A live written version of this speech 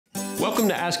Welcome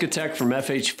to Ask a Tech from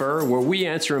FH Fur, where we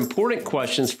answer important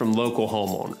questions from local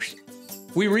homeowners.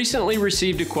 We recently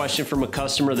received a question from a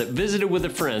customer that visited with a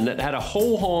friend that had a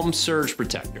whole home surge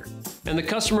protector, and the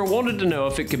customer wanted to know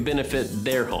if it could benefit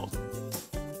their home.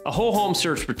 A whole home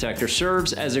surge protector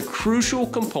serves as a crucial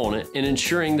component in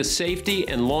ensuring the safety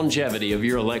and longevity of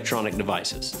your electronic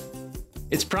devices.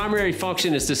 Its primary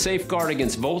function is to safeguard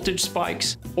against voltage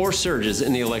spikes or surges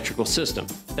in the electrical system,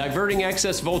 diverting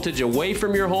excess voltage away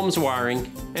from your home's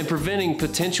wiring and preventing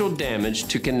potential damage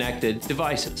to connected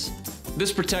devices.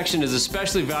 This protection is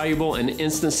especially valuable in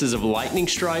instances of lightning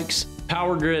strikes,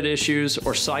 power grid issues,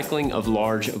 or cycling of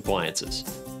large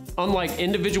appliances. Unlike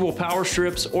individual power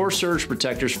strips or surge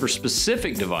protectors for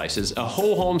specific devices, a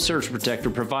whole home surge protector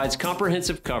provides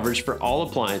comprehensive coverage for all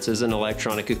appliances and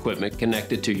electronic equipment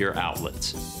connected to your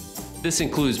outlets. This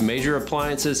includes major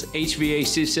appliances,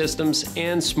 HVAC systems,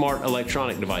 and smart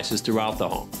electronic devices throughout the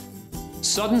home.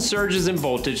 Sudden surges in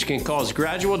voltage can cause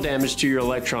gradual damage to your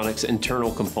electronics'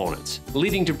 internal components,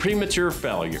 leading to premature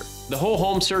failure. The whole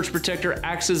home surge protector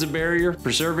acts as a barrier,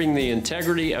 preserving the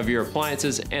integrity of your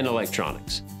appliances and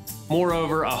electronics.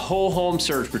 Moreover, a whole home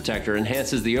surge protector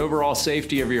enhances the overall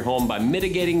safety of your home by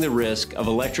mitigating the risk of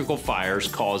electrical fires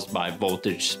caused by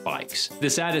voltage spikes.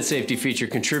 This added safety feature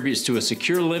contributes to a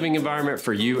secure living environment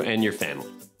for you and your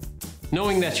family.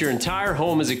 Knowing that your entire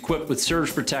home is equipped with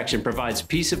surge protection provides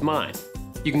peace of mind.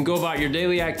 You can go about your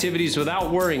daily activities without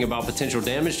worrying about potential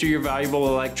damage to your valuable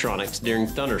electronics during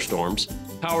thunderstorms,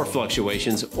 power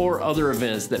fluctuations, or other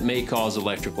events that may cause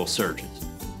electrical surges.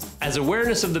 As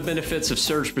awareness of the benefits of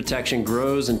surge protection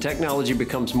grows and technology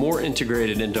becomes more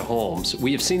integrated into homes,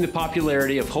 we have seen the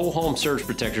popularity of whole home surge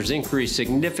protectors increase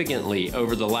significantly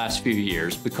over the last few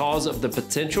years because of the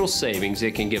potential savings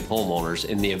it can give homeowners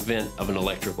in the event of an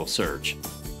electrical surge.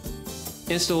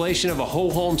 Installation of a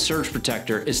whole home surge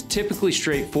protector is typically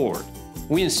straightforward.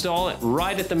 We install it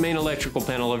right at the main electrical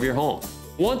panel of your home.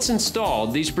 Once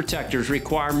installed, these protectors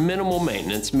require minimal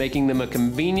maintenance, making them a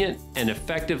convenient and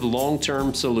effective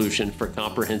long-term solution for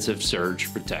comprehensive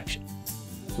surge protection.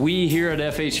 We here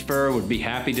at FH Fur would be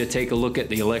happy to take a look at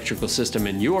the electrical system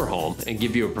in your home and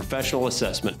give you a professional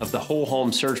assessment of the whole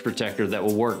home surge protector that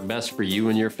will work best for you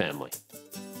and your family.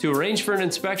 To arrange for an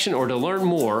inspection or to learn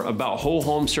more about whole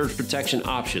home surge protection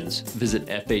options, visit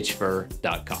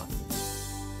fhfur.com.